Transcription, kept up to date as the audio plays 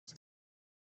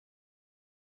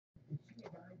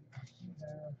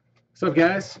What's up,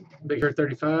 guys? Big Hurt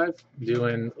 35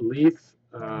 doing Leaf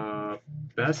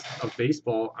Best of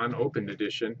Baseball Unopened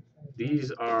Edition.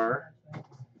 These are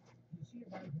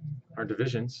our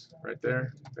divisions right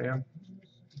there. Bam.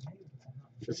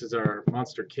 This is our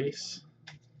monster case.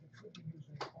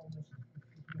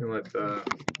 And let the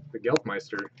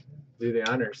Gelfmeister do the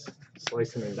honors,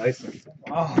 slicing and dicing.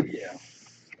 Oh, yeah.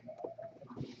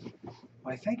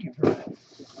 Why, thank you for that.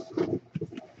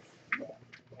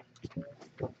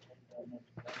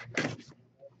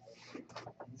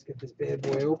 Let's get this bad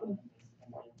boy open.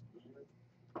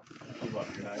 Good luck,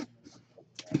 good night.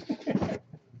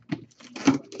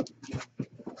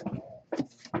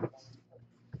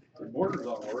 The border's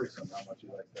all worrisome how much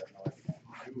you like that noise.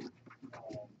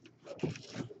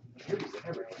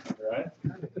 Right?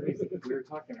 Kind of crazy. We were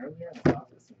talking earlier and I thought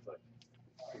this seems like.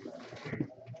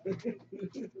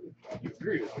 You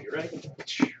agree with me, right?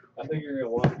 I think you're gonna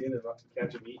walk in and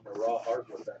catch him eating a raw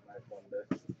hardwood that night one day.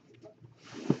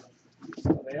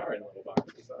 Well, they are in little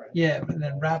boxes, all right. Yeah, but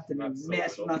then wrapped in a Not so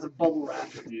massive little. amounts of bubble wrap.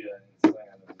 Yeah, and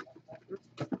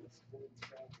sand.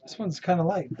 This one's kind of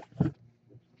light. What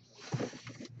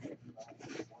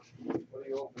are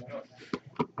you opening up?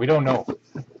 We don't know.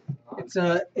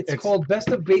 It's called Best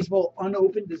of Baseball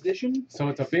Unopened Edition. So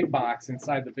it's a big box.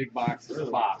 Inside the big box is a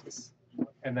box.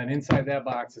 And then inside that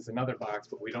box is another box,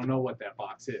 but we don't know what that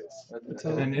box is.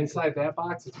 And then inside that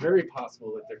box, it's very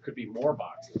possible that there could be more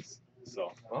boxes.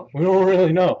 So we don't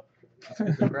really know.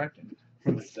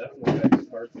 It's definitely got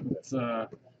parts of it. Let's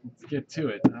get to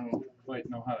it. I don't quite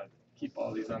know how to keep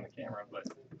all these on the camera, but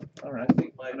all right,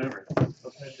 whatever.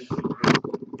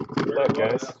 Good luck,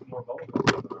 guys.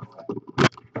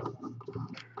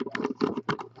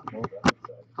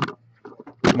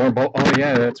 More bolt. Oh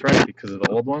yeah, that's right, because of the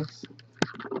old ones.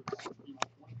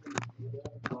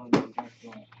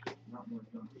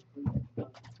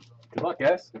 Good luck,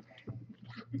 guys.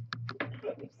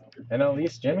 And at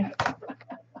least Jimmy.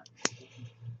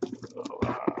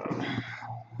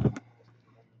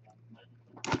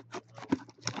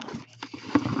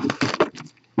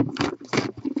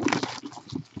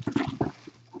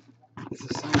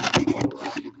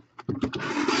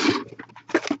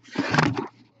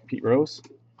 Pete Rose.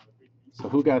 So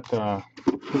who got that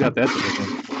division?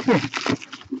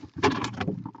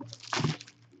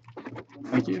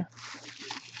 Thank you.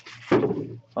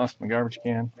 Lost my garbage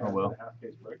can. Oh well.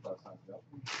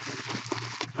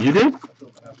 You did?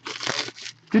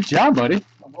 Good job, buddy.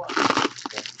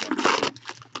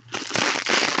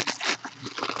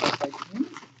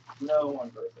 No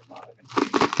one person.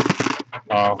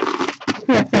 Oh.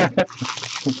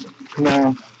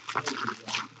 No.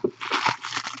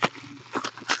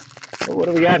 So what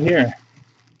do we got here?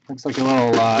 Looks like a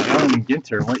little Alan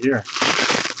Ginter. What year?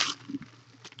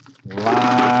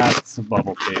 Lots of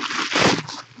bubble tape.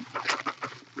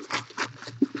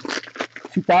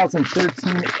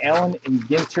 2013 Allen and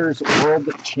Ginter's World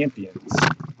Champions.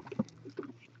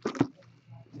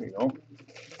 There you go.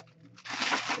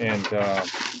 And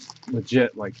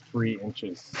legit like 3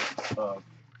 inches of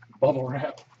bubble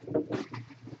wrap.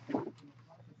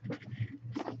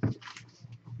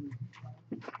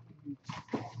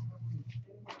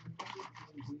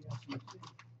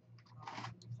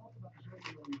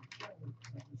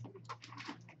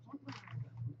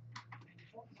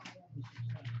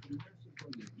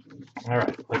 All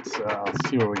right, let's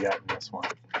see what we got in this one.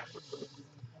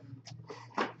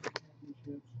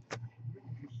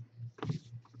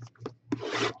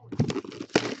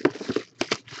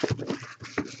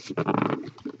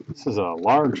 This is a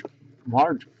large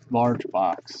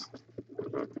box.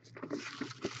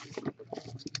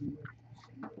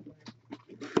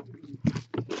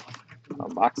 A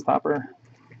box topper.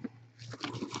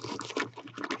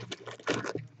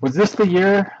 Was this the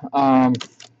year?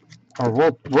 Our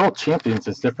World Champions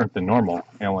is different than normal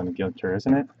Allen Ginter,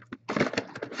 isn't it?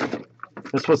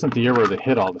 This wasn't the year where they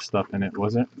hid all the stuff in it,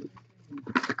 was it?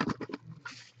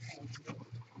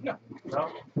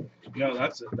 No,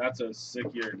 that's a sick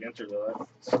year Ginter though. That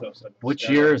stuff's like Which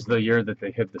year is the year that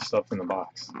they hid the stuff in the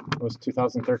box? It was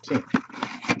 2013,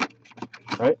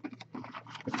 right?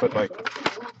 They put like,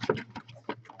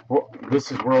 well,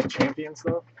 this is World Champions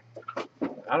though?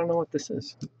 I don't know what this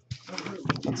is.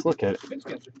 Let's look at it. It's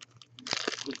Ginter.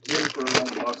 It's good for a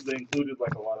long box. They included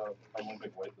like a lot of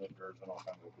Olympic weightlifters and all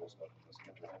kinds of cool stuff in this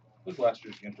Ginter. This last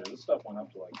year's Ginter. This stuff went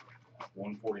up to like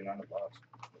 $149 a box.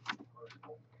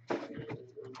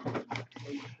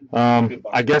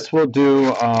 I guess we'll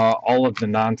do all of the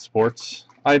non-sports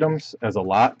items as a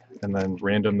lot and then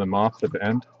random them off at the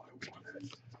end.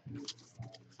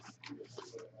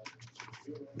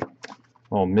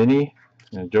 Oh, Mini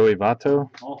and Joey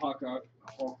Votto. All Hawkeye.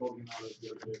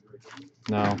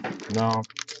 No, no,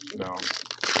 no.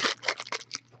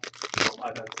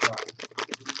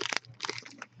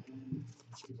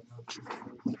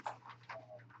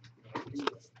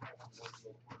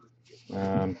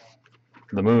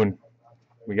 The moon.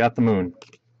 We got the moon.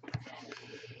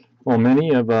 Well,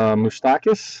 mini of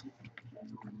Mustakis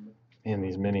and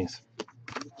these minis.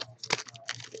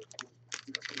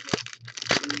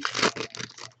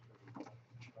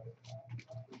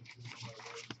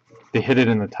 They hit it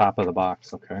in the top of the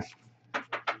box, okay.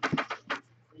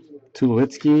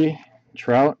 Tulowitzki,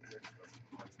 Trout.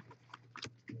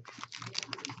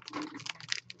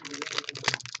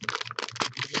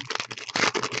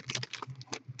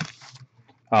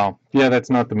 Oh, yeah, that's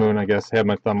not the moon, I guess. I had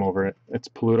my thumb over it. It's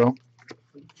Pluto.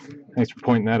 Thanks for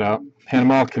pointing that out.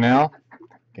 Panama Canal. You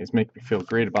guys make me feel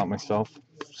great about myself.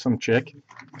 Some chick.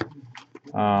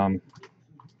 The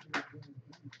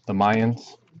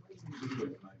Mayans.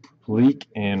 Leak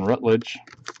and Rutledge.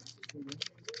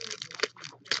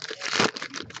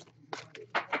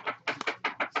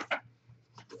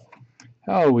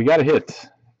 Oh, we got a hit.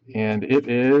 And it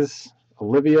is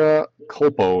Olivia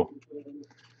Culpo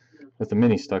with a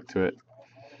mini stuck to it.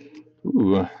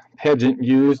 Ooh, Pageant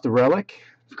used relic.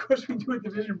 Of course, we do a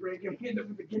division break and we end up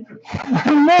with the Ginter.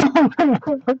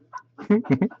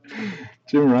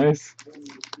 Jim Rice.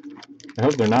 I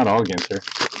hope they're not all Ginter.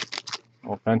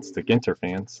 No offense to Ginter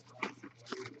fans.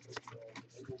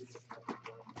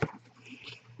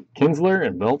 Kinsler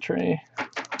and Beltray.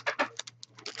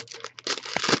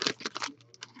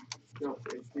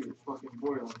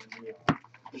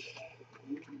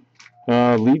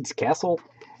 Leeds Castle.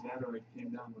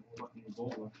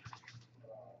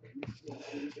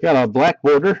 Got a black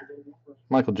border.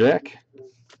 Michael Jack.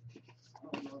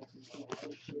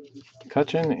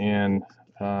 Cutchin and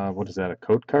what is that, a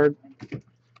code card?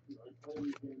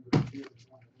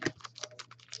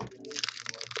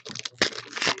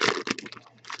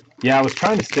 Yeah, I was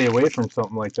trying to stay away from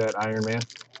something like that, Iron Man.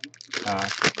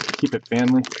 Keep it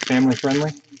family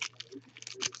friendly.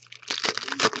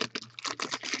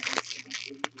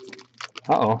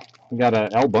 Uh-oh, we got a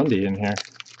Al Bundy in here.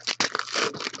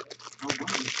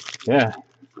 Yeah.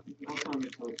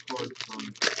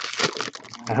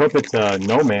 I hope it's a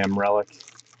No Ma'am relic.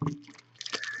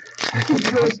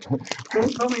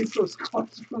 Don't tell me it's those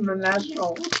cards from the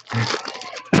National.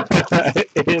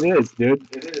 It is, dude.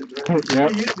 It is,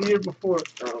 right? Yep. The year before.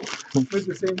 Oh, With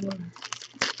the same one.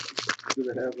 do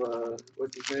they have,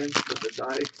 what's his name? With the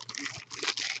die?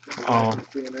 Oh.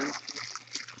 CNN?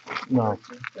 No.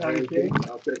 Are you kidding?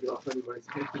 I'll take it off anybody's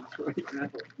hands right now.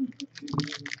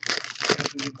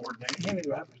 Hand me the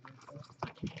wrapper.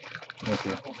 Thank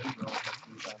you.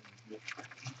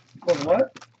 Well,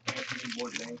 what?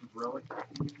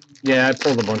 Yeah, I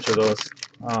pulled a bunch of those.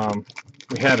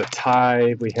 We had a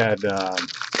tie. We had, I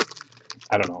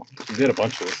don't know. We did a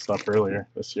bunch of this stuff earlier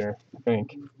this year, I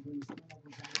think.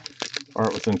 Or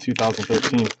it was in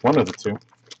 2013. One of the two.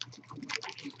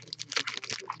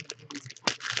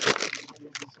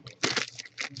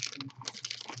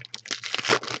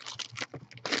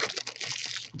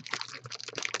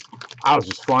 I was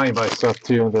just flying by stuff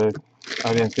too that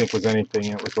I didn't think was anything.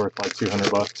 It was worth like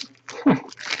 $200.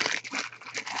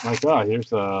 Like, oh,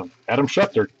 here's a Adam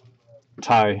Schefter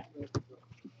tie.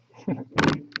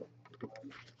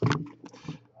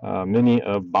 Mini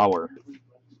of Bauer.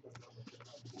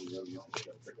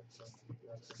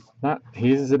 Not,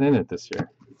 he isn't in it this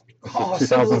year. This Oh, is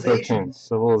 2013.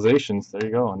 Civilizations. There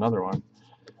you go, another one.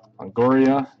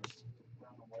 Longoria,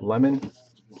 Lemon.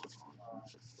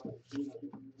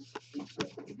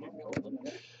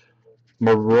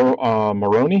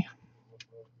 Moroni.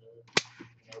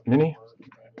 Mini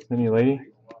lady.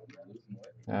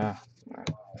 Yeah.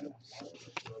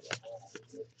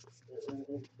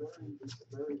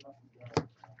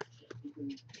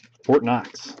 Fort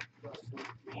Knox.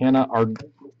 Hannah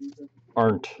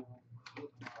Arndt.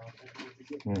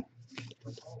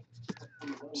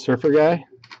 Surfer guy.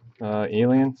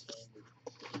 Alien.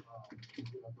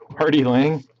 Artie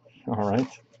Lang. All right.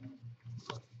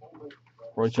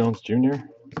 Roy Jones Jr.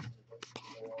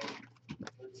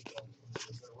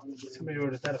 Somebody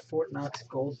wrote, is that a Fort Knox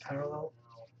gold parallel?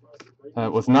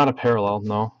 It was not a parallel,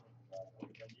 no.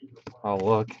 I'll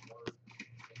look.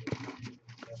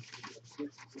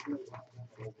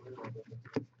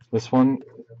 This one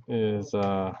is,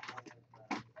 I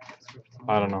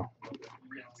don't know.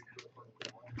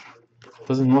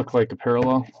 Doesn't look like a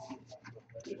parallel.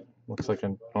 Looks like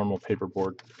a normal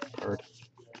paperboard card.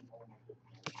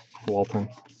 Walton.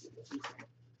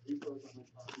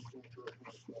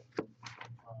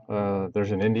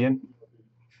 There's an Indian.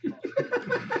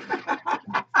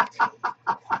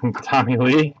 Tommy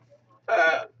Lee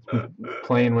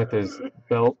playing with his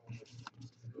belt.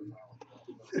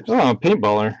 Oh,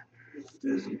 paintballer.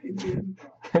 There's an Indian.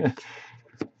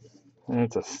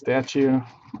 There's a statue.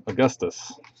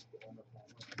 Augustus.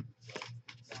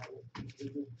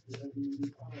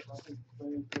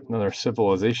 Another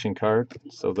civilization card,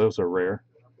 so those are rare.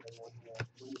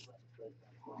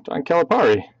 John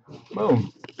Calipari.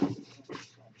 Boom.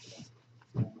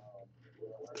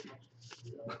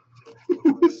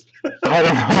 I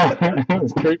don't know.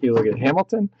 It's creepy. Look at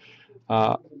Hamilton.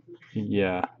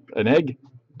 Yeah. An egg.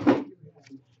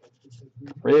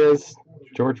 Reyes.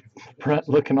 George Brett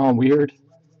looking all weird.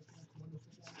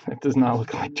 It does not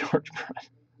look like George Brett.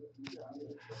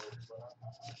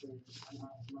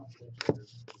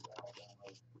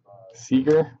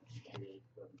 Seager.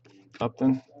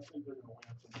 Upton.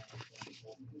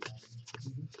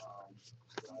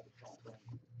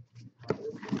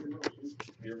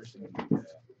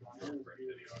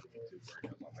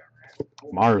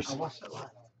 Mars.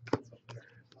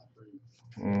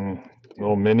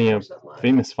 Little mini of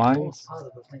famous finds.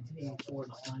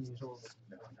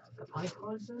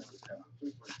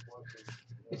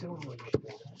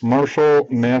 Marshall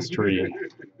Mastery.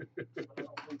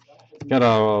 Got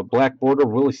a black border,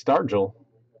 Willie Stargell.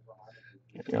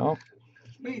 There you go.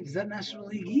 Wait, is that National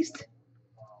League East?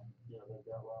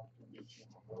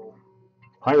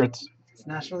 Pirates. It's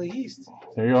National League East.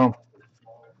 There you go.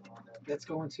 That's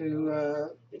going to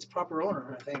its proper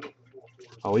owner, I think.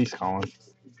 Elise Collin.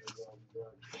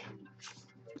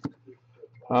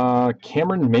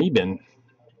 Cameron Maben.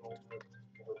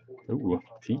 Ooh,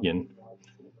 Tegan.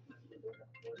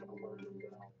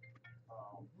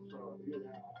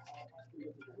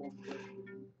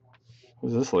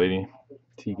 Who's this lady?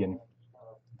 Tegan.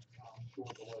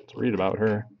 Let's read about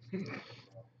her.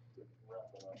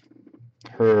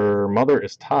 Her mother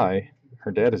is Thai.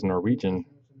 Her dad is Norwegian.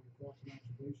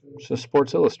 She's a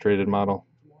Sports Illustrated model.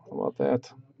 How about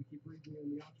that?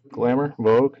 Glamour,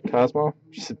 Vogue, Cosmo.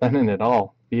 She's been in it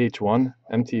all. VH1,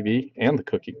 MTV, and the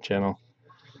Cooking Channel.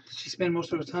 Did she spend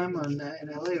most of her time in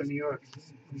LA or New York?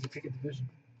 You can pick a division.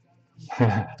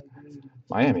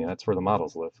 Miami, that's where the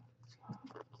models live.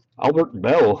 Albert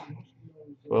Bell.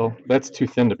 Well, that's too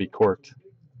thin to be corked.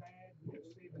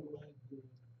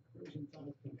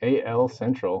 AL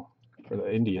Central for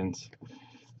the Indians.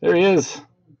 There he is.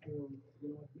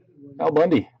 Al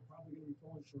Bundy.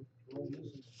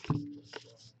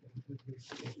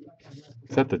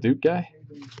 Is that the Duke guy?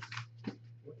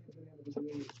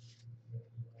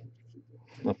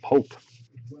 The Pope.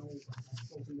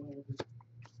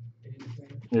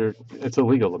 It's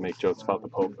illegal to make jokes about the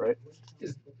Pope, right?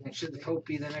 Should the Pope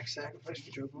be the next sacrifice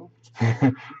for Joe Bowl?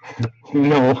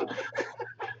 No.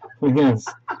 Yes.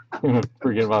 I'm gonna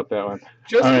forget about that one.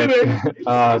 Just all kidding.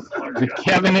 Right. The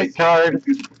cabinet card.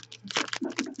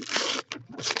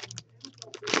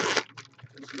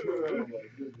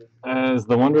 As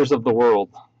the wonders of the world.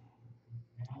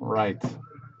 Right.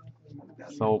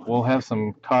 So we'll have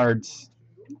some cards.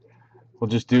 We'll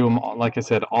just do them, like I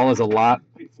said, all as a lot.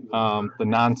 The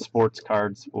non-sports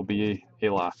cards will be a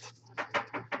lot.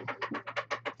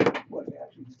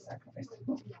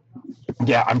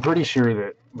 Yeah, I'm pretty sure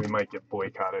that we might get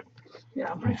boycotted.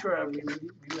 Yeah, I'm pretty sure we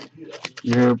might do that.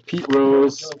 Your Pete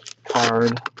Rose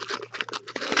card.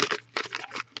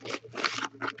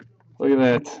 Look at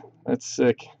that. That's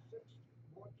sick.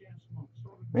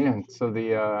 Man, so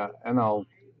the NL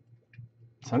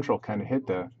Central kind of hit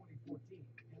the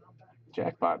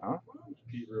jackpot, huh?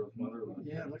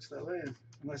 Yeah, it looks that way.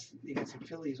 Unless you get some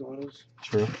Phillies autos.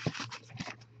 True.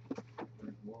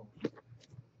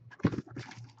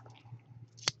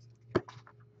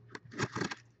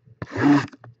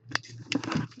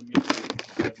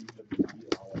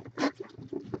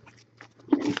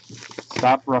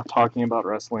 Stop talking about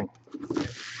wrestling.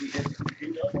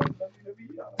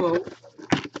 Well,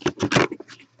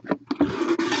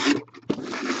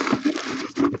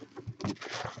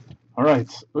 all right.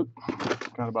 Oop,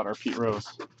 forgot about our Pete Rose.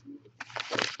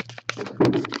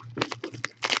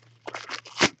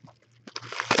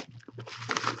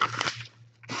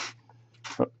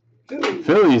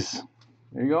 Phillies.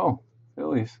 There you go.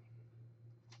 Phillies.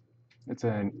 It's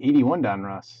an 81 Don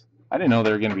Russ. I didn't know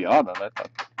they were going to be auto.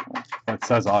 That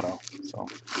says auto, so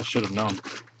I should have known.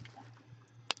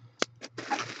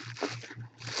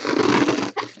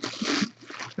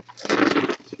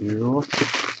 Two.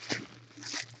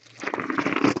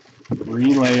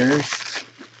 3 layers.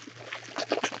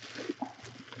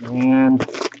 And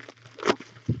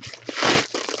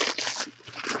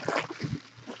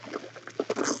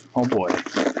oh boy.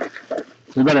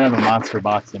 We better have a monster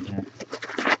box in here.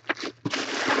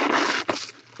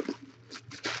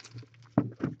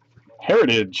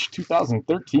 Heritage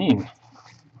 2013.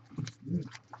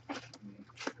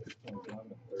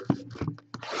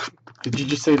 Did you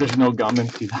just say there's no gum in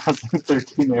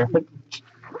 2013 Heritage?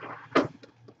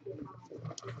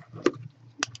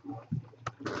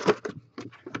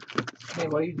 Hey,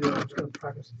 what are you doing? I'm just gonna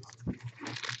practice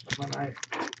my knife.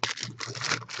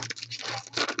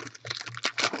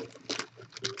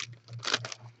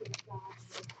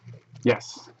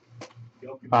 Yes.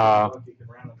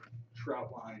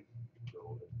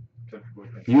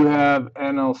 You have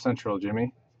NL Central,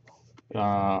 Jimmy.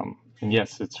 And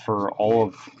yes, it's for all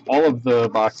of the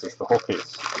boxes, the whole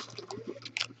case.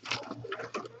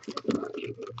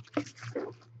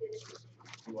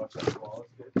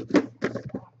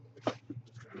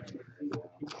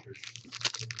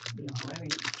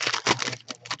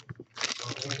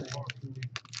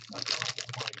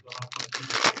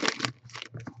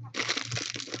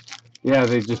 Yeah,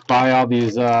 they just buy all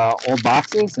these old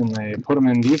boxes and they put them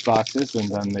in these boxes and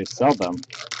then they sell them.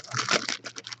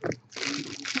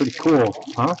 Pretty cool,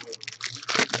 huh?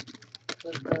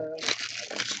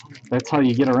 That's how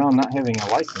you get around not having a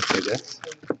license, I guess.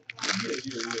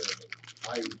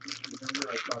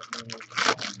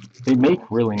 They make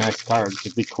really nice cards.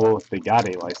 It'd be cool if they got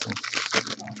a license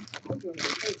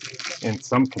in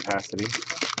some capacity.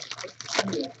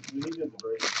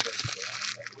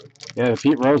 Yeah, the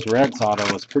Pete Rose Reds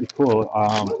auto was pretty cool.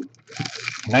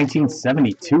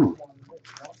 1972.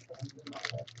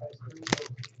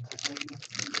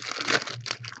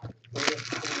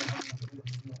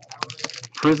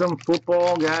 Prism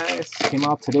football, guys, came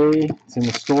out today. It's in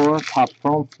the store. Top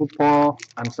Prime football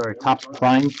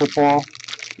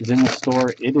is in the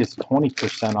store. It is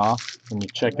 20% off. When you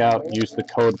check out, use the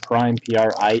code PRIME,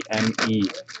 P-R-I-M-E.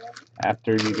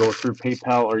 After you go through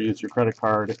PayPal or use your credit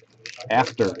card,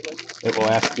 after it will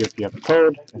ask you if you have a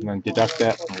code, and then deduct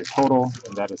that from your total,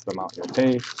 and that is the amount you'll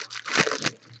pay.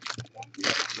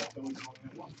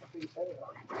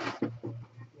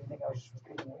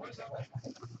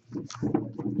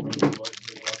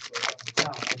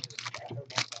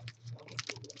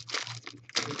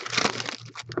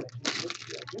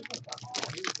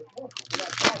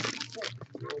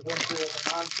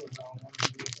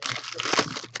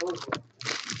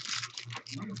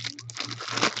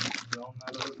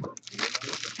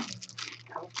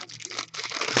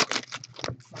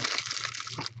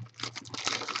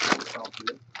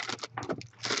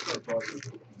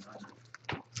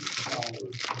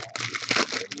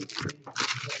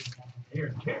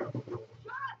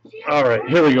 All right,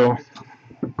 here we go.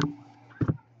 Let's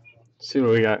see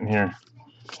what we got in here.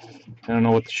 I don't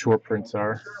know what the short prints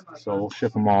are, so we'll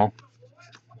ship them all.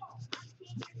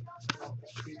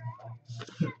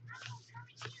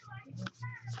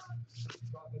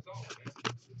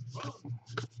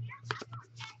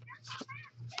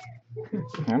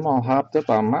 I'm all hopped up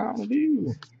on Mountain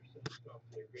Dew.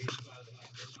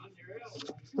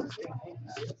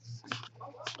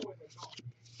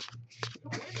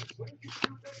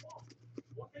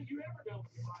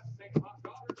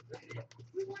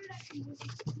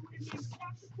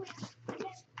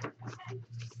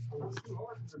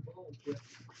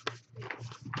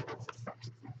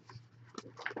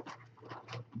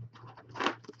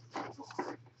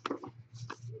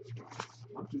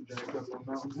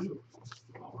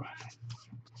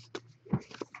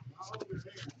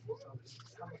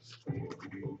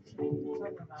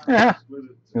 Yeah,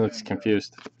 he looks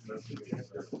confused.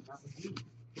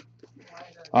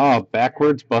 Oh,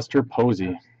 backwards Buster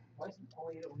Posey.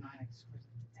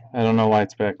 I don't know why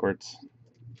it's backwards.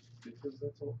 Because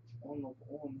that's on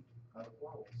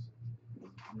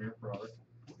Premier product.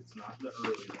 It's not the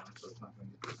early one, so it's not going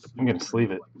to get. I'm gonna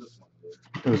sleeve it.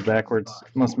 It was backwards.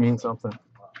 Must mean something.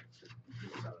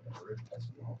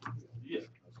 Yeah.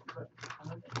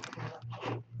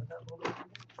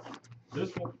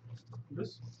 This one,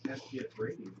 this SPF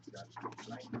rating has got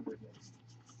 900.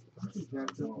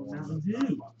 Mountain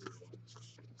Dew.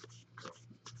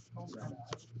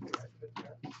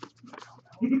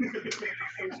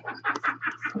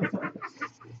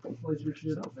 Close your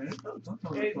shit up, man. Don't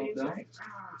tell me to calm down.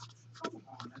 Come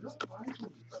on, I don't like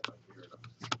when you try to gear it up.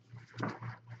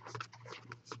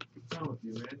 What's wrong with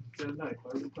you, man? You got a knife.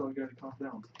 Why would you tell a guy to calm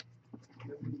down?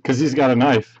 Because he's got a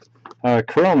knife.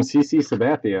 Chrome CC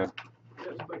Sabathia.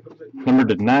 Numbered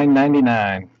to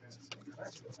 $9.99.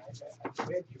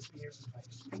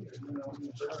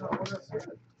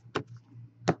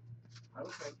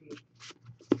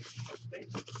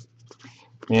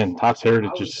 Man, Topps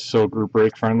Heritage is so group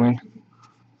break friendly.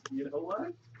 You know what?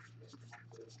 I'm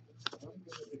gonna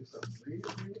do something really,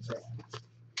 really bad.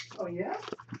 Oh yeah?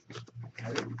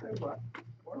 I didn't say what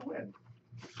or when.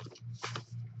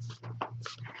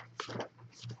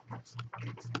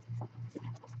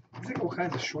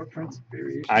 kinds of short prints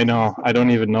variations. I know. I don't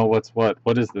even know what's what.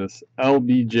 What is this?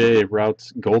 LBJ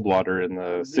routes Goldwater in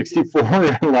the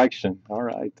 64 election. All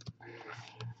right.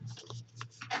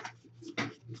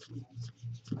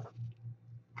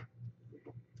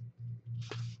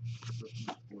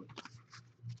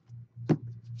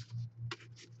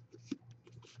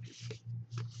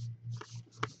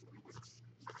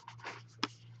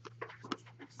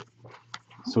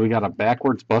 So we got a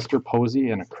backwards Buster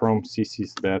Posey and a chrome CC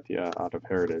Sabathia out of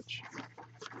Heritage.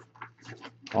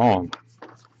 Oh,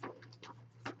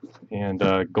 and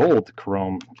gold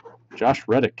chrome Josh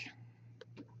Reddick,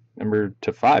 number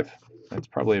 /5. That's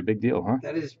probably a big deal, huh?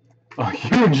 That is A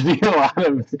huge deal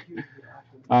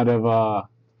out of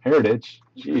Heritage.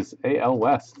 Jeez, AL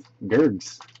West.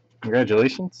 Gergs.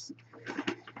 Congratulations.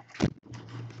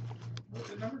 What's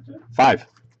it, number 2? 5.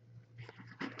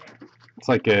 It's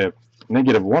like a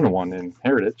 -1/1 in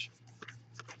Heritage.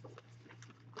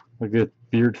 Look at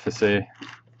Beard Facet.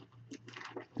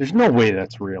 There's no way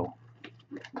that's real.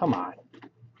 Come on.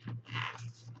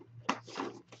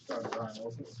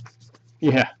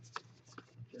 Yeah.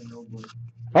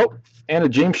 Oh, and a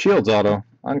James Shields auto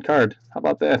on card. How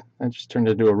about that? That just turned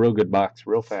into a real good box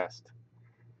real fast.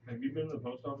 Have you been to the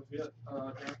post office yet,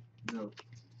 Aaron? No.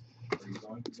 Are you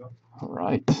going to go? All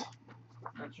right.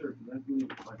 Not sure, because I believe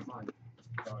it's my client.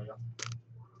 Oh, yeah.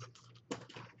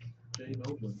 Jay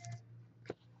Noblin.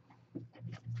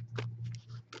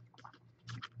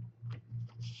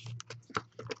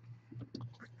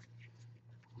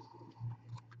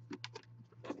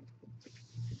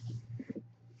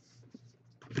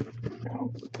 I'll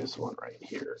put this one right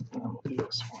here, and then we'll do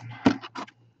this one.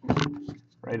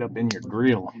 Right up in your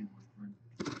grill.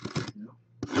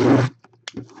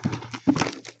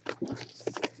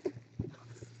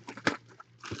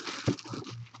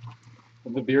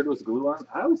 The beard was glue on.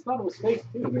 I always thought it was fake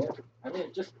too, man. I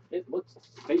mean, it looks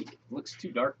fake. It looks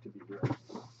too dark to be real.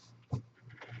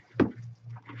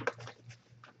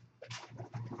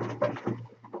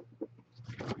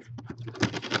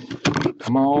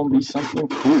 Come on, be something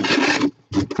cool.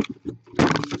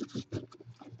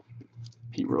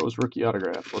 Pete Rose rookie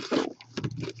autograph. Let's go.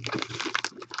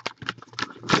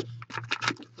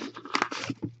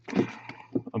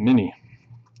 A mini.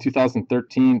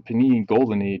 2013 Panini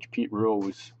Golden Age Pete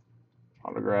Rose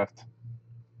autographed.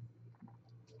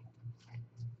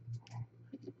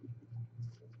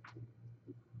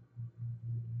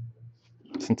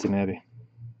 Cincinnati.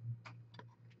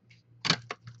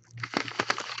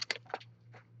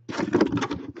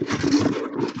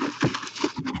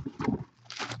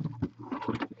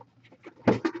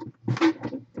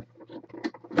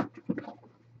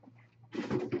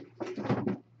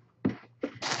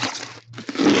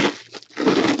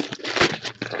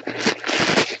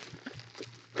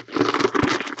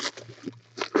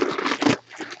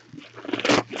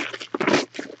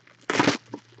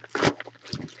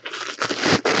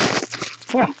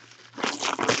 Oh.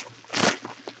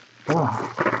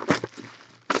 Oh.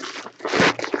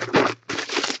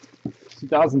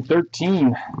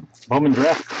 2013 Bowman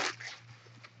Draft.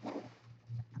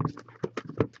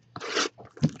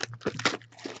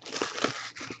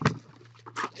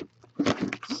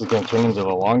 This is going to turn into the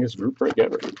longest group break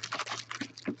ever.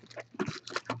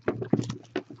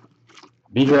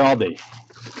 Be here all day.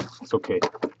 It's okay.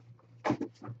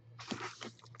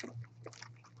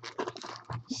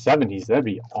 70s, that'd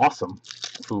be awesome.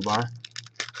 Fubar.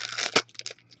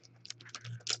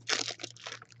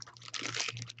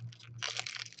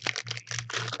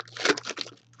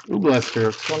 Ooh, Lester,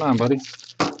 what's going on, buddy?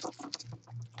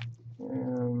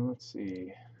 Let's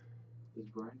see. Is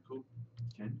Brian Cope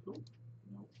 10 Cope?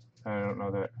 No. I don't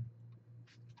know that.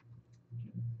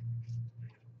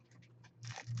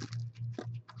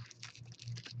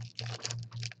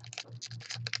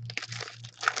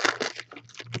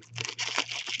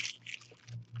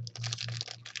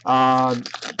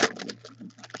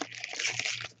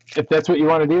 If that's what you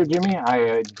want to do, Jimmy,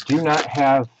 I do not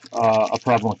have a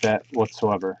problem with that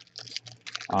whatsoever.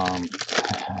 I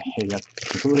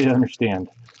completely understand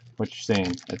what you're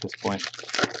saying at this point.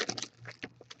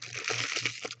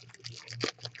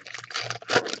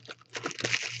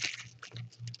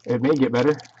 It may get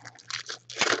better.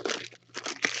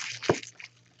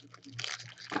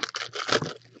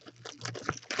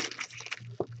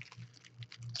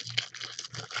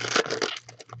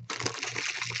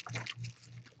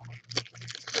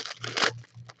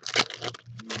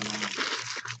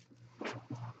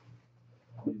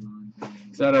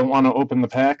 So I don't want to open the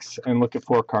packs and look at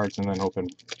 4 cards and then open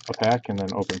a pack and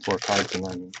then open 4 cards and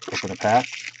then open a pack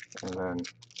and then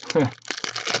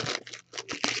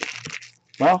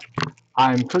well,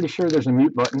 I'm pretty sure there's a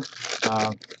mute button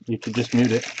you could just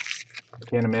mute it. I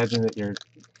can't imagine that you're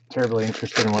terribly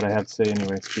interested in what I have to say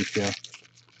anyways, GTO.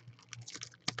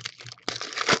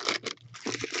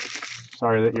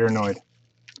 Sorry that you're annoyed.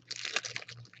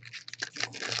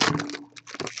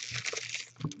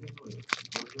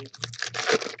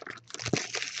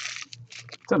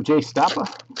 What's up, Jay Stoppa,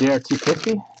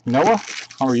 JR250, Noah?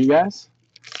 How are you guys?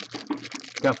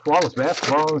 Got Flawless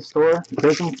Basketball in the store,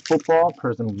 Prism Football,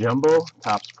 Prism Jumbo,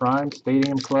 Topps Prime,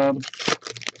 Stadium Club.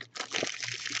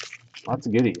 Lots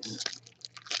of goodies.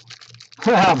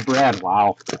 Brad,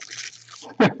 wow.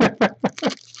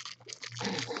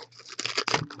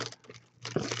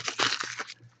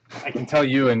 I can tell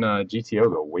you and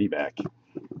GTO go way back.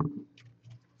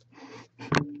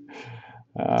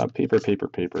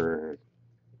 Paper.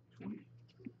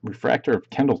 Refractor of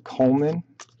Kendall Coleman.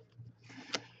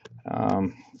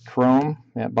 Chrome,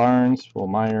 Matt Barnes, Will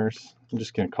Myers. I'm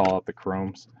just going to call out the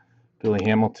Chromes. Billy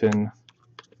Hamilton.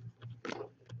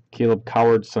 Caleb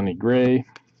Coward, Sonny Gray.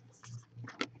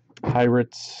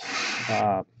 Pirates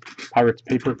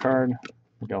paper card.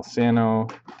 Miguel Sano,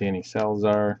 Danny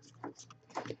Salazar.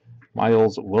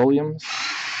 Miles Williams.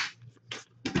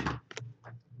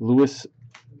 Lewis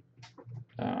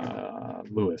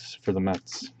for the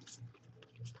Mets.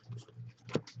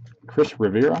 Chris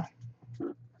Rivera.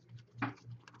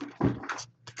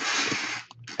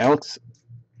 Alex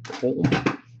Cole,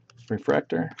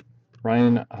 refractor.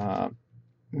 Ryan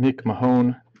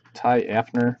McMahon, Ty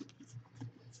Afner.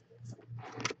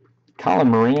 Colin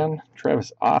Moran,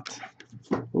 Travis Ott.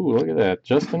 Ooh, look at that.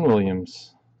 Justin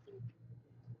Williams.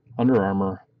 Under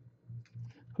Armour.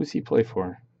 Who's he play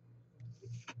for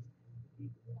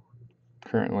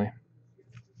currently?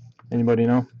 Anybody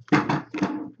know?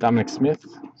 Dominic Smith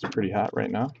is pretty hot right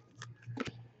now.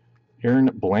 Aaron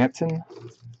Blanton.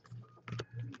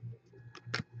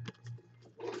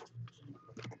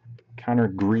 Connor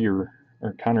Green.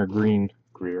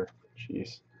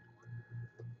 Jeez.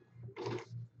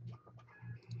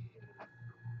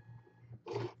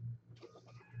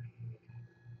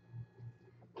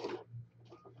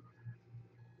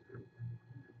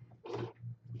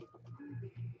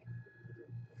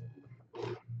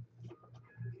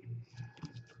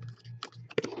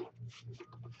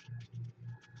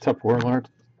 What's up, Warlord?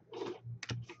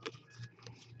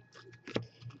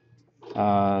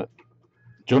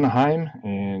 Jonah Heim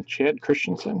and Chad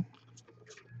Christensen.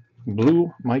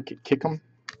 Blue, Mike Kickham.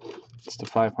 It's to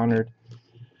 500.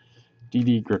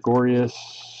 D.D. Gregorius.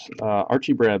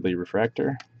 Archie Bradley,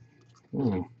 refractor.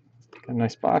 Got a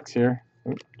nice box here.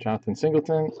 Jonathan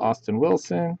Singleton. Austin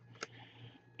Wilson.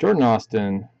 Jordan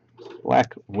Austin.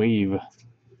 Black Wave.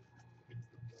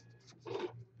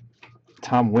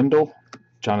 Tom Windle.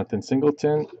 Jonathan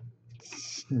Singleton.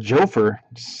 Jofer.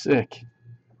 Sick.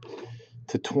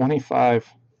 To 25.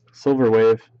 Silver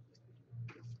Wave.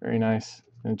 Very nice.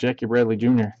 And Jackie Bradley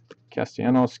Jr.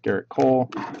 Castellanos. Garrett Cole.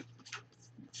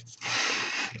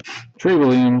 Trey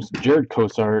Williams. Jared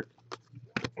Cosart.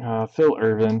 Phil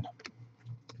Irvin.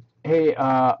 Hey,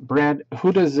 Brad,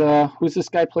 who's this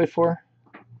guy play for?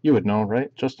 You would know,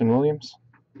 right? Justin Williams?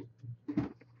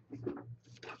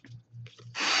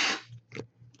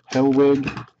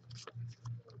 Hellwig.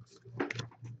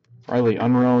 Riley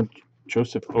Unroe.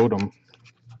 Joseph Odom.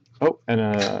 Oh, and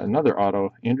another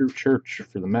auto. Andrew Church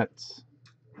for the Mets.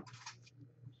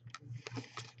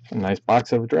 A nice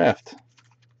box of a draft.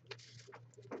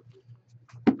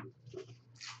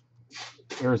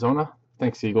 Arizona.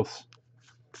 Thanks, Eagles.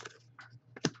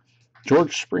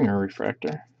 George Springer,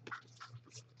 refractor.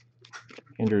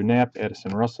 Andrew Knapp,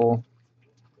 Addison Russell.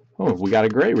 Oh, we got a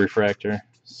gray refractor.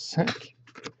 Sick.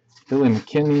 Billy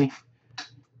McKinney.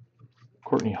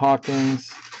 Courtney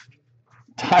Hawkins.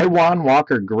 Taiwan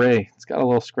Walker Gray. It's got a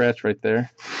little scratch right there.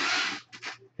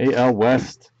 AL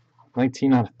West.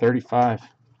 19 out of 35.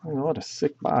 Oh, what a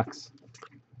sick box.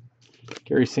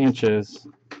 Gary Sanchez.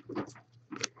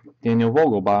 Daniel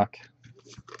Vogelbach.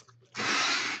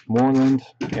 Moreland.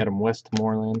 Adam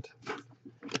Westmoreland.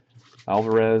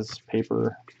 Alvarez.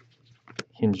 Paper.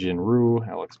 Hyun-Jin Ryu.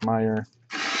 Alex Meyer.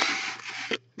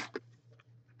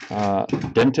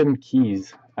 Denton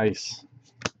Keys. Ice.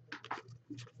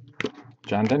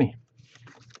 John Denny.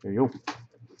 There you go.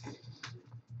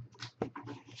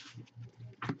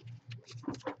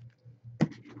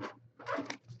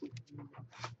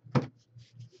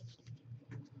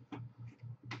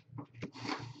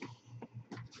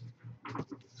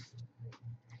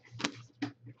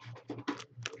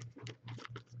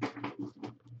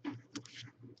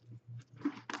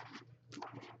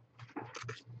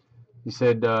 You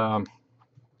said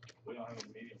We don't have a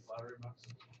medium flattery box.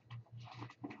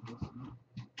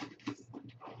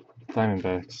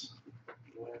 Diamondbacks.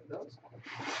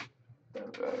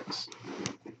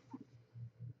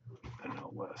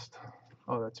 NL West.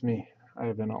 Oh, that's me. I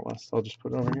have NL West. I'll just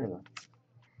put it over here then.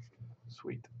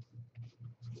 Sweet.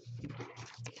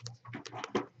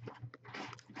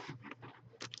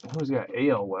 Who's got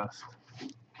AL West?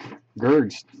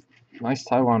 Gergs. Nice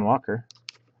Taiwan Walker.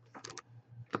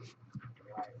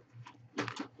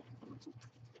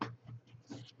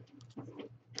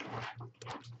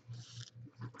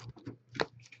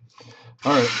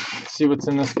 Alright, let's see what's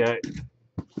in this guy.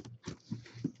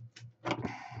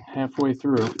 Halfway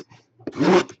through.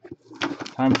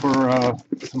 Time for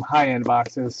some high-end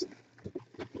boxes.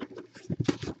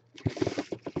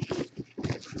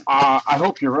 I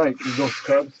hope you're right, Eagles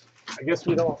Cubs. I guess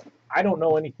I don't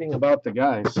know anything about the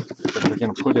guys that they're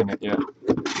going to put in it yet.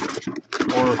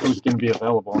 Or who's going to be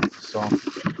available. So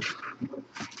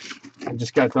I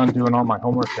just got done doing all my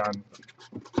homework on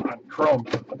Chrome.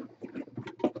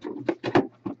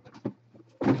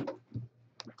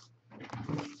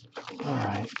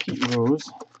 Alright, Pete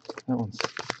Rose. That one's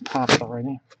popped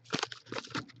already.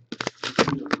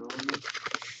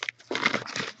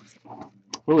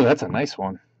 Ooh, that's a nice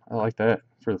one. I like that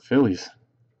for the Phillies.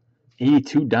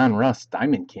 82 Don Russ,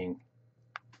 Diamond King.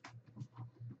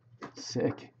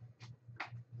 Sick.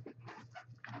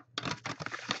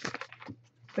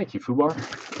 Thank you, Fubar.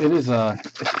 It is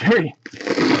it's very,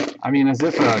 I mean, as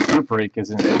if a group break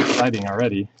isn't exciting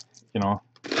already, you know.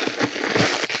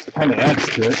 Kind of adds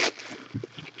to it.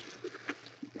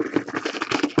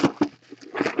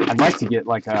 I'd like to get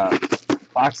like a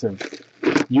box of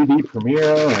UD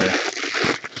Premier or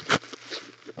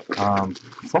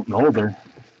something older.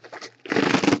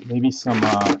 Maybe some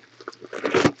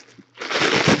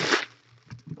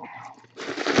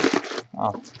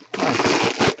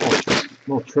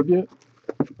little tribute,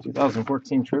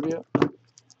 2014 tribute, or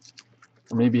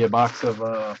maybe a box of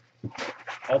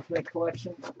Ultimate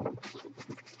Collection,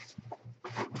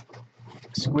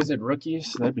 exquisite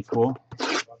rookies. That'd be cool.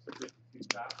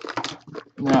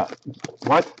 Yeah.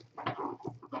 What?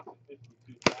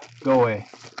 Go away.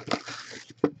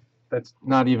 That's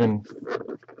not even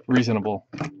reasonable.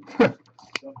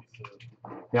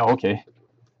 Yeah, okay.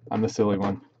 I'm the silly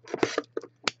one.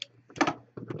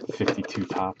 52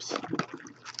 tops.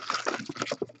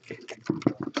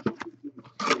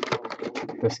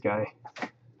 This guy.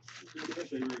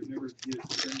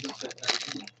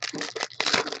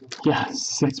 Yeah,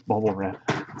 6 bubble wrap.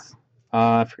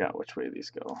 I forgot which way these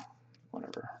go.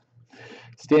 Whatever.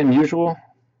 Stan Musial.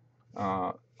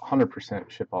 100%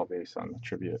 ship all base on the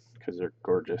tribute because they're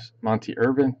gorgeous. Monty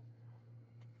Irvin.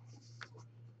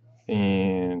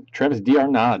 And Travis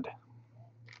D'Arnaud.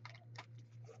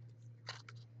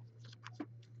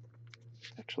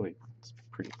 Actually, it's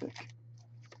pretty thick.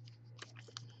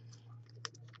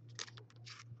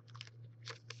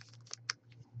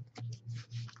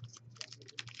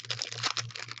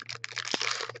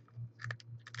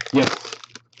 Yes,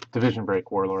 Division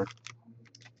Break Warlord.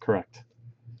 Correct.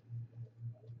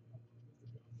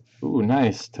 Ooh,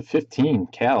 nice. To 15,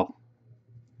 Cal.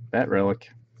 That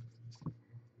relic.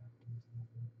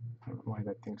 I don't know why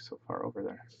that thing's so far over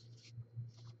there.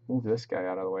 Move this guy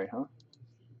out of the way, huh?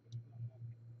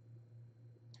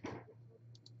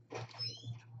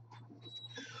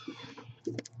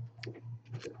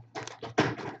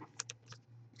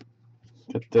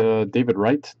 Got David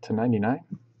Wright to 99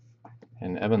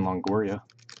 and Evan Longoria.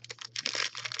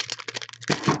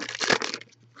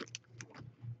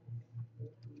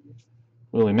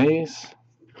 Willie Mays,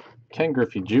 Ken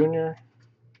Griffey Jr.,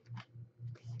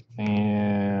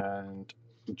 and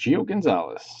Gio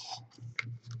Gonzalez.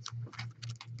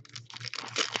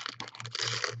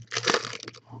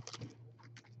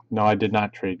 No, I did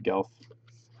not trade Gelf.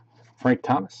 Frank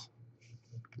Thomas.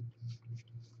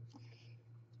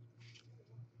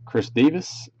 Chris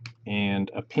Davis,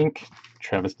 and a pink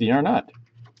Travis D'Arnaud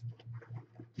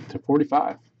to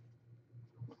 45.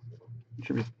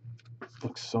 Tribute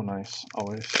looks so nice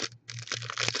always.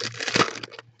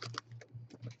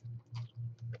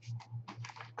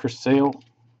 Chris Sale,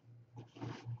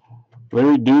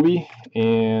 Larry Doobie,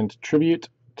 and tribute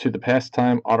to the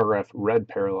pastime autograph red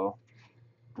parallel.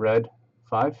 Red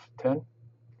 5, 10,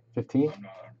 15? I'm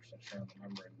not 100% sure on the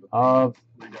numbering, but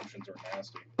redemptions are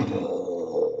nasty.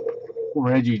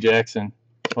 Reggie Jackson.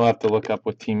 We'll have to look up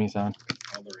what team he's on.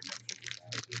 All the redemptions are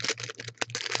nasty.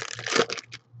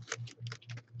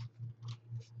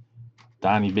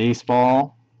 Donnie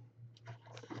Baseball,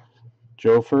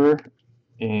 Jofer,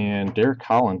 and Derek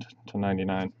Holland to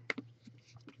 99.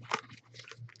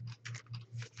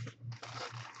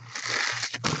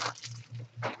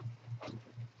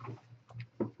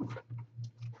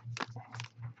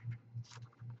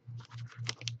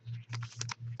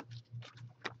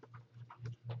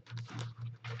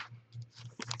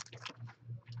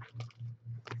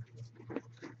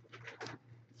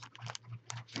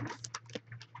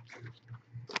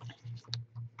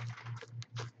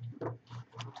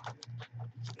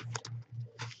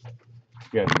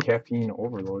 We got caffeine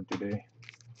overload today.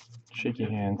 Shaky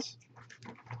hands.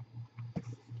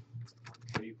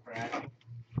 Are you cracking?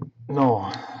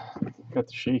 No, got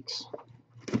the shakes.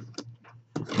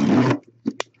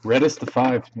 Reddest to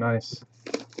 5, nice.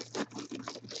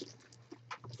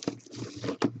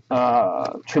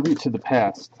 Tribute to the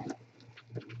past.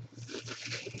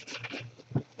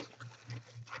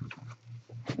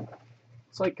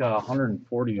 It's like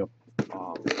 140 a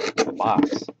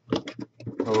box.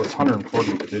 Oh, it's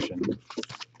 140th edition.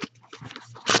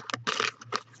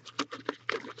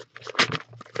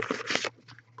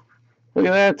 Look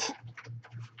at that.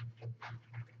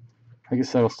 I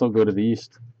guess that'll still go to the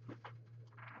East.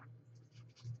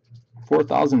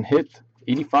 4,000 hit,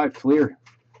 85 clear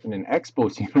in an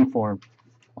Expos uniform.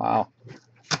 Wow.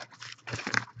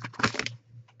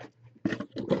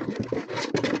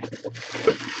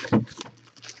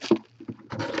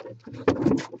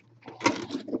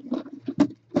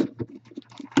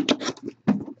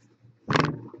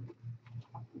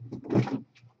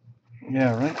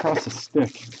 Yeah, right across the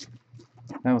stick.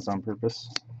 That was on purpose.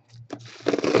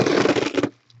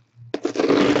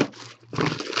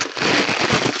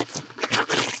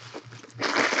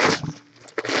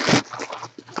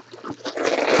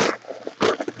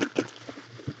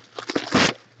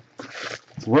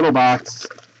 It's a little box,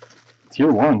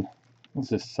 tier 1. What's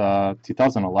this,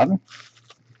 2011?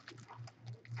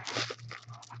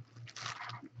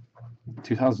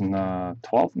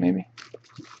 2012 maybe?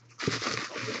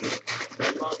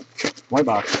 White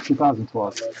box,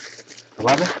 2012.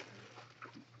 11?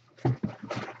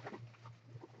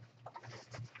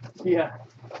 Yeah.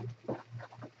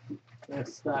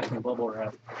 That's stocking bubble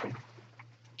wrap.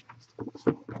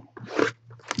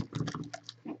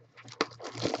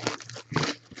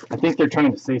 I think they're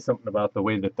trying to say something about the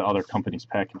way that the other companies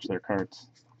package their cards.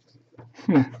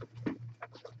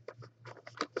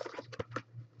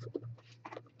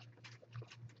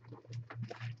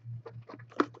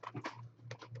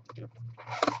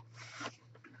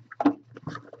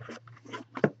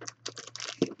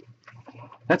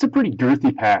 That's a pretty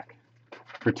girthy pack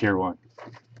for tier 1.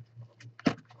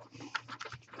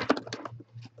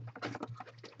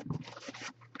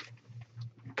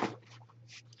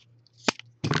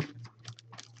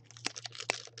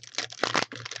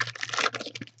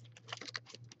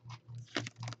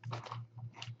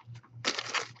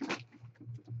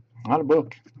 Not a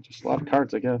book, just a lot of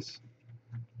cards, I guess.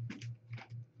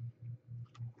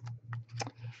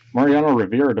 Mariano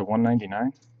Rivera to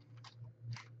 199.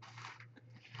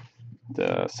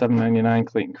 The 799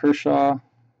 Clayton Kershaw,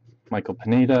 Michael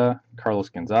Pineda, Carlos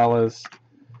Gonzalez,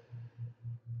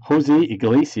 Jose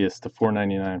Iglesias to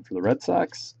 499 for the Red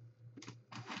Sox,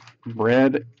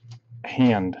 Brad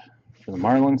Hand for the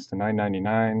Marlins to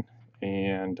 999,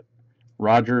 and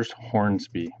Rogers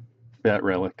Hornsby, that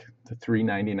relic to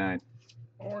 399.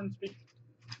 Hornsby.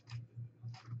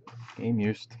 Game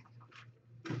used.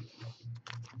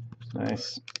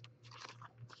 Nice.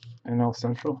 NL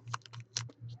Central.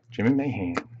 Jimmy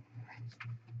Mayhem.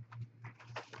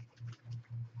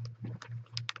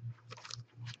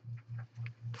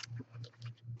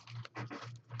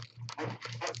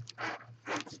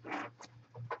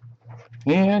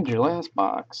 And your last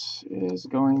box is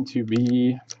going to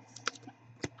be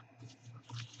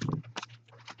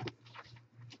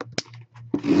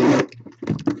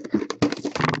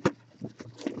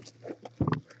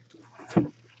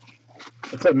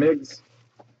what's up, Migs?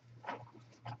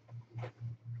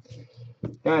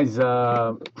 Guys,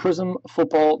 Prism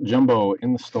Football Jumbo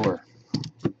in the store.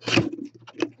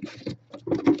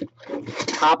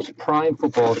 Topps Prime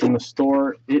Football is in the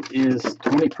store. It is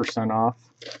 20% off.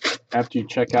 After you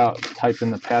check out, type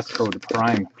in the passcode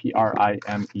PRIME,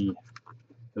 P-R-I-M-E.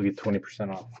 You'll get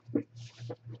 20% off. Here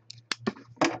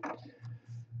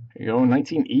you go,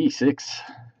 1986.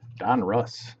 Don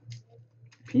Russ.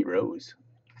 Pete Rose.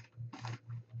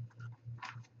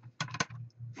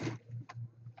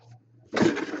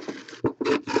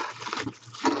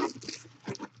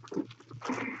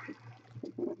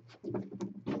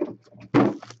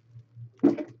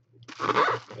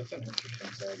 That's an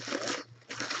interesting size box.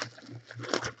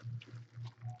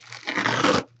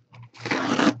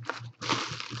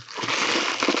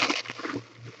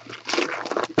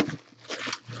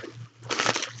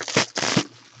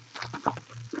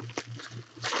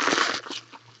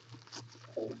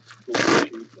 Old school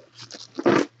cheap.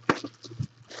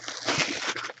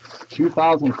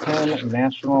 2010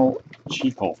 National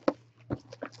Chico.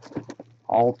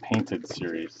 All painted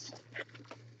series.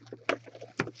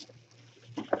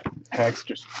 Pack's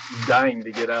just dying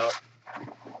to get out.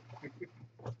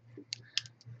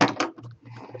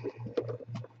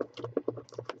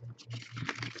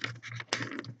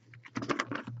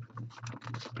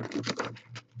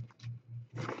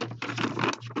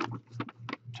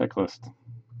 Cyclist.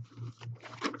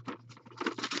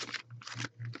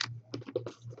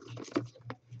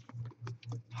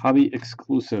 Hobby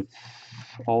exclusive,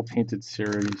 all painted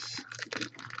series,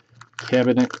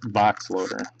 cabinet box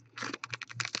loader.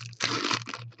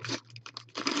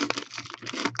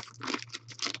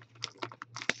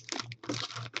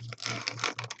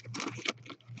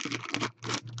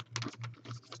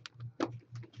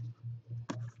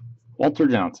 Walter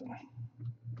Johnson.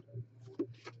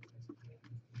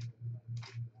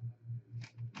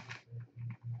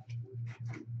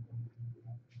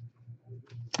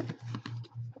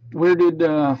 Where'd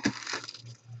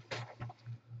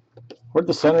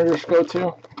the Senators go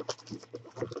to?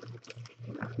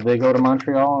 Did they go to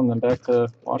Montreal and then back to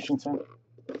Washington?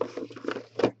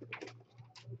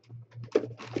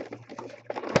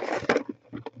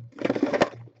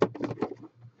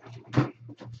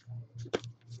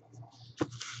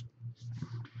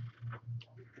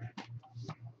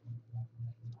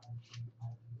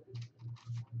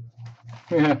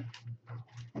 Yeah.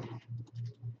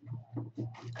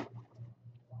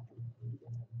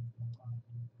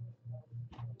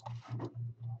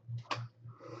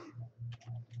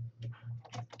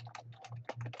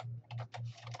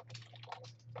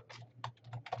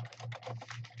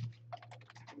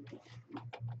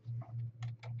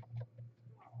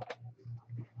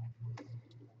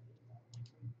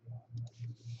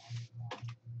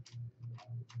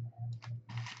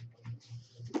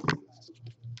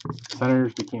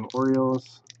 Senators became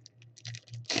Orioles.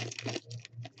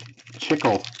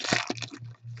 Chickle.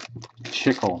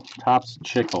 Topps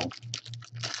Chickle.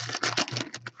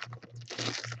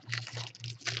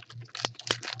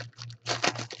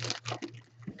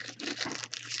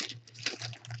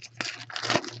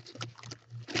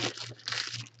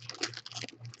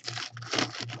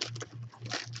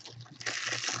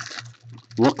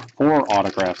 Look for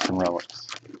autographs and relics.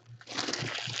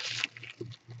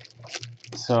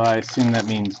 So I assume that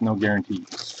means no guarantees.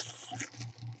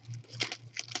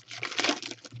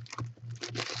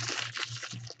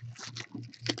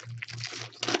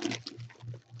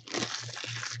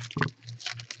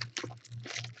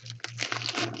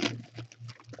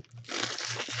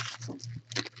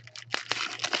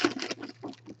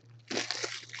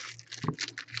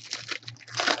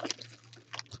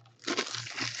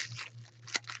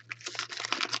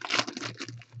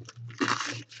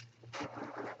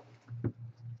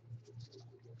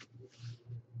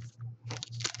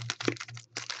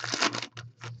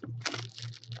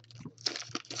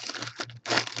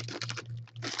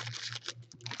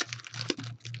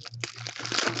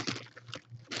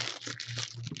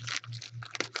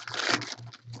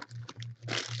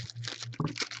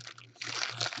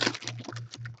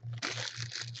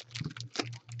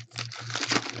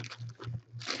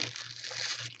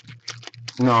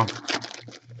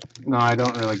 No, I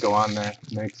don't really go on there.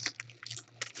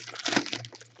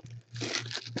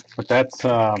 But that's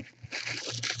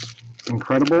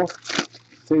incredible, to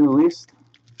say the least.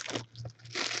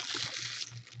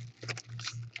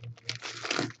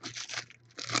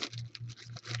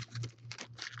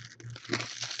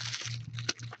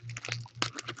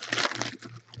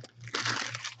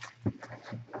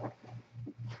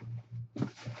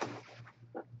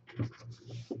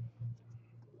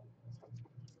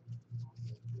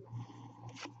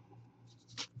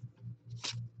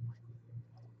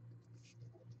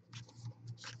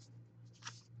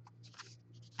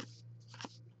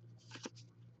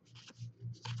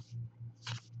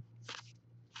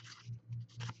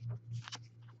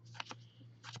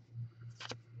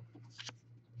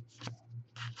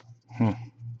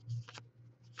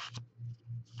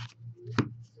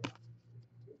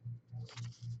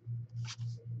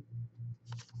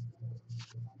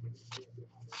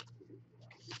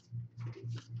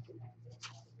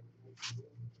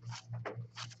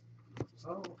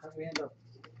 Oh, how'd we end up?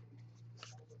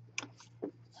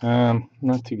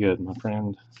 Not too good, my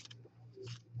friend.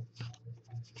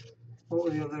 What were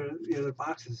the other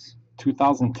boxes?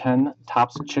 2010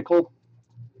 Topps Chickle.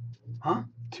 Huh?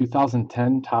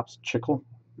 2010 Topps Chickle.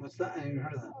 What's that? I haven't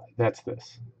heard of that. That's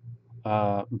this.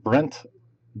 Brent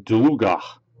Duluga.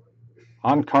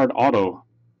 On card auto,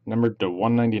 numbered to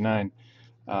 199.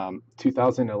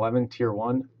 2011 Tier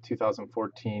 1,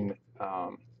 2014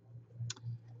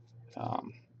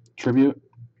 Tribute.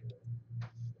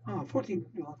 Oh, 14.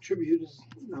 Well, tribute is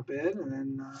not bad,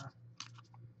 and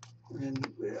then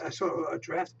I saw a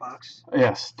draft box.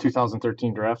 Yes,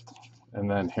 2013 Draft, and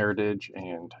then Heritage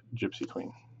and Gypsy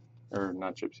Queen. Or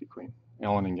not Gypsy Queen,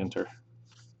 Allen and Ginter.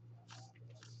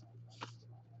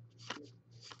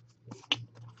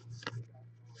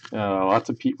 Lots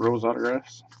of Pete Rose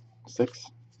autographs. 6.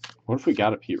 What if we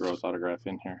got a Pete Rose autograph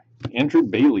in here? Andrew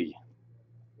Bailey.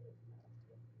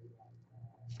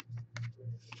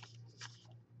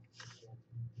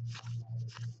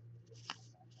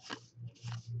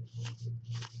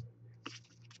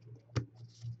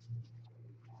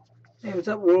 Hey, what's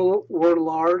up,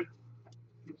 Warlord?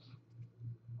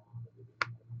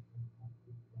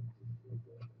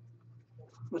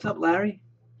 What's up, Larry?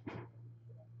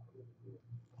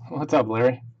 What's up,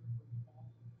 Larry?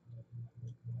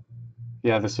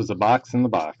 Yeah, this was a box in the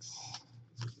box.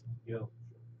 Yo.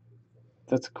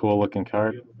 That's a cool looking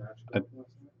card. Do you have a batch golf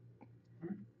last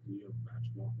night? Do you have a batch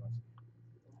golf last night?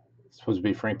 It's supposed to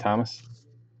be Frank Thomas.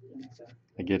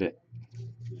 I get it.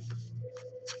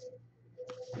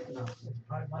 No,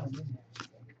 probably might have been there.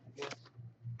 I guess.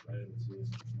 I didn't see it.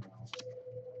 No.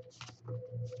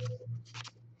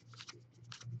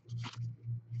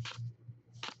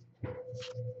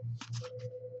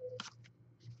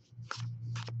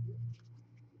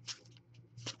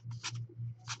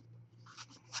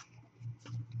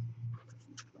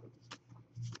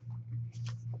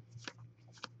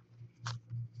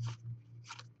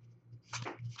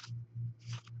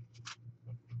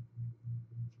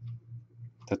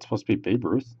 That's supposed to be Babe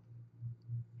Ruth.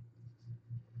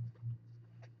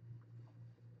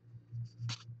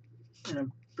 In a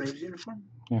Braves uniform?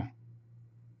 Yeah.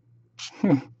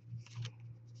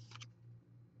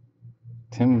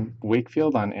 Tim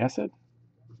Wakefield on acid?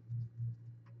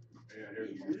 Yeah, here's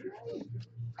the picture.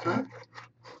 Huh?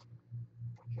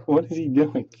 What is he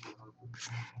doing?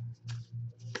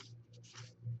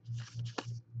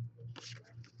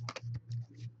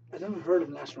 I never heard of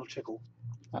National Chickle.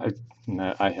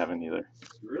 No, I haven't either.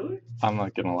 Really? I'm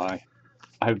not gonna lie.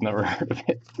 I've never heard of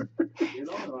it. It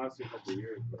only lasted a couple of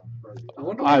years, but I'm surprised. I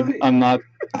wonder why. I'm not.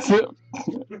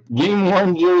 Game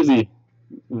worn jersey.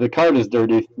 The card is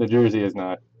dirty. The jersey is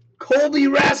not. Colby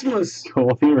Rasmus!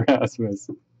 Colby Rasmus.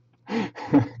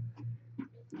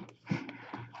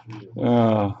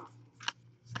 Oh.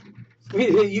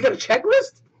 Wait, you got a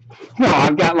checklist? No,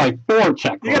 I've got like 4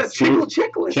 checklists. You got a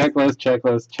Chickle checklist?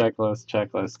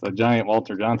 Checklist. A giant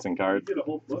Walter Johnson You card. get a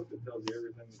whole book that tells you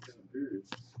everything that's in the period.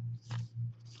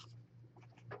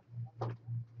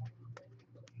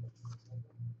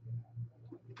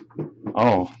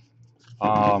 Oh.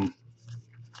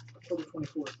 October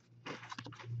 24th.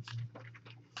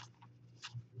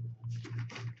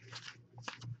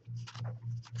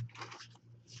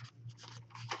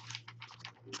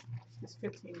 It's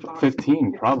 15 boxes.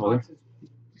 15, probably. Boxes,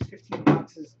 15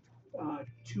 boxes,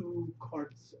 2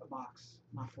 cards a box,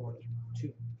 not 4,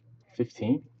 2.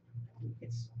 15?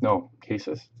 It's, No,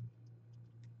 cases.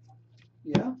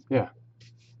 yeah? I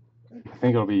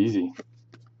think it'll be easy.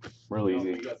 Really You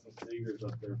easy. got some figures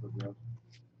up there for grabs.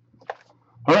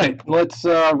 All right, let's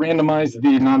randomize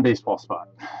the non-baseball spot.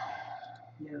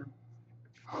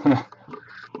 Yeah.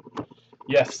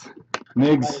 Yes.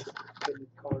 Migs.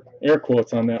 Air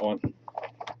quotes on that one.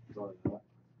 Sorry, no,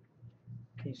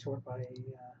 Can you sort by, because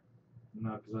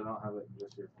I don't have it in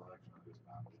just your collection. I just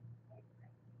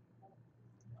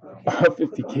found it. A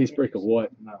 50 case break of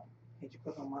what? No. Can't you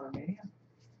click on Modern Mania?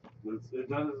 It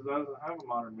doesn't have a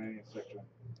Modern Mania section.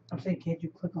 I'm saying, can't you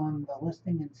click on the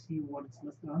listing and see what it's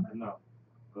listed on there? No.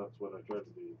 That's what I tried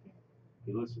to do.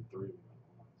 He listed 3 of them.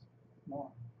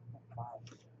 More.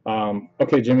 5.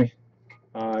 Okay, Jimmy.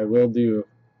 I will do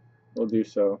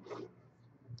so.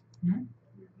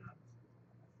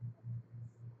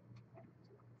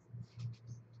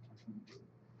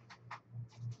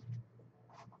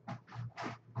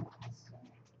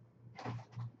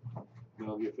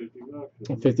 I'll get $50.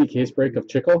 A 50 case break of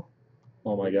Chickle?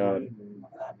 Oh my god.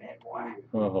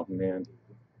 Oh man.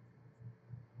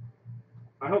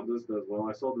 I hope this does well.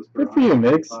 I sold this Good for you,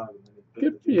 Migs. $155 and then it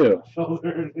Good bit for me you. on my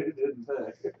shoulder and it didn't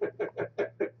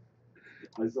pay.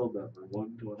 I sold that for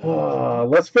 $120.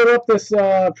 Let's fill up this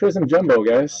Prism Jumbo,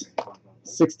 guys.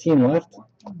 16 left.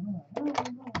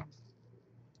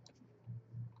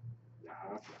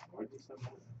 Why'd you send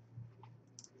that?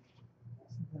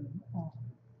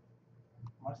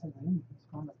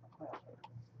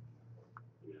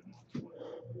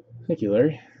 Thank you,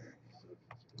 Larry.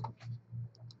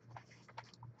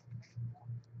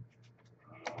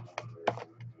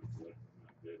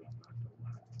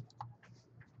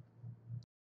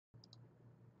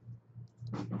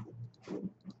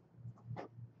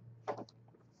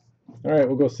 All right,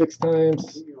 we'll go 6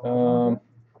 times.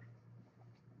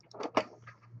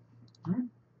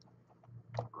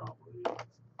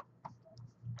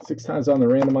 6 times on the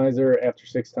randomizer. After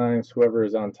 6 times, whoever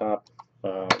is on top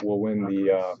will win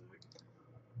the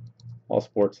all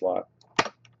sports lot.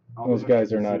 Those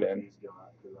guys are not in.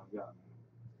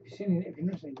 If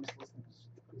you're listening, just listen.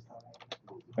 Please tell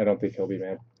me. I don't think he'll be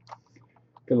mad.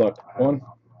 Good luck. 1,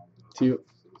 2,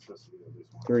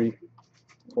 3,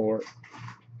 4,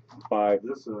 5,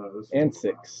 and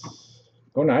 6.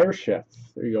 Going to Irish Chef.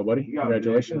 There you go, buddy.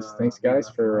 Congratulations. Thanks, guys,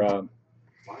 for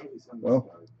well,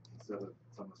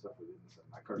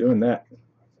 doing that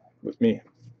with me.